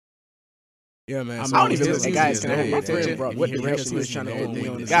Yeah, man. I don't even listen to guys. Skit. My friend brought what direction he was trying to go on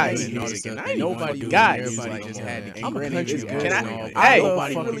the guys. Nobody guys. Everybody just had to. I'm a country country guy. guy. Hey,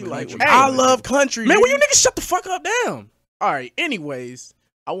 nobody really like. I love country. Man, nigga. will you niggas shut the fuck up? Damn. All right. Anyways,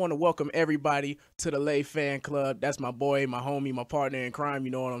 I want to welcome everybody to the Laye fan club. That's my boy, my homie, my partner in crime.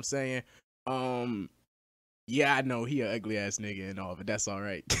 You know what I'm saying? Yeah, I know he a ugly ass nigga and all, but that's all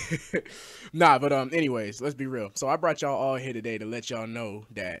right. Nah, but anyways, let's be real. So I brought y'all all here today to let y'all know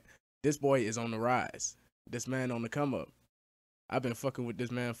that this boy is on the rise. This man on the come up. I've been fucking with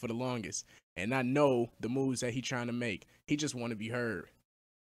this man for the longest, and I know the moves that he trying to make. He just want to be heard.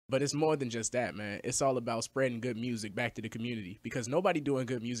 But it's more than just that, man. It's all about spreading good music back to the community because nobody doing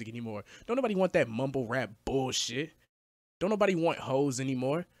good music anymore. Don't nobody want that mumble rap bullshit. Don't nobody want hoes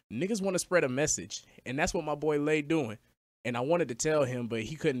anymore. Niggas want to spread a message, and that's what my boy Laye doing. And I wanted to tell him, but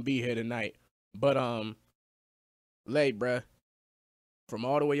he couldn't be here tonight. But Laye, bruh, from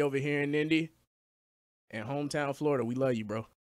all the way over here in Indy and hometown Florida, we love you, bro.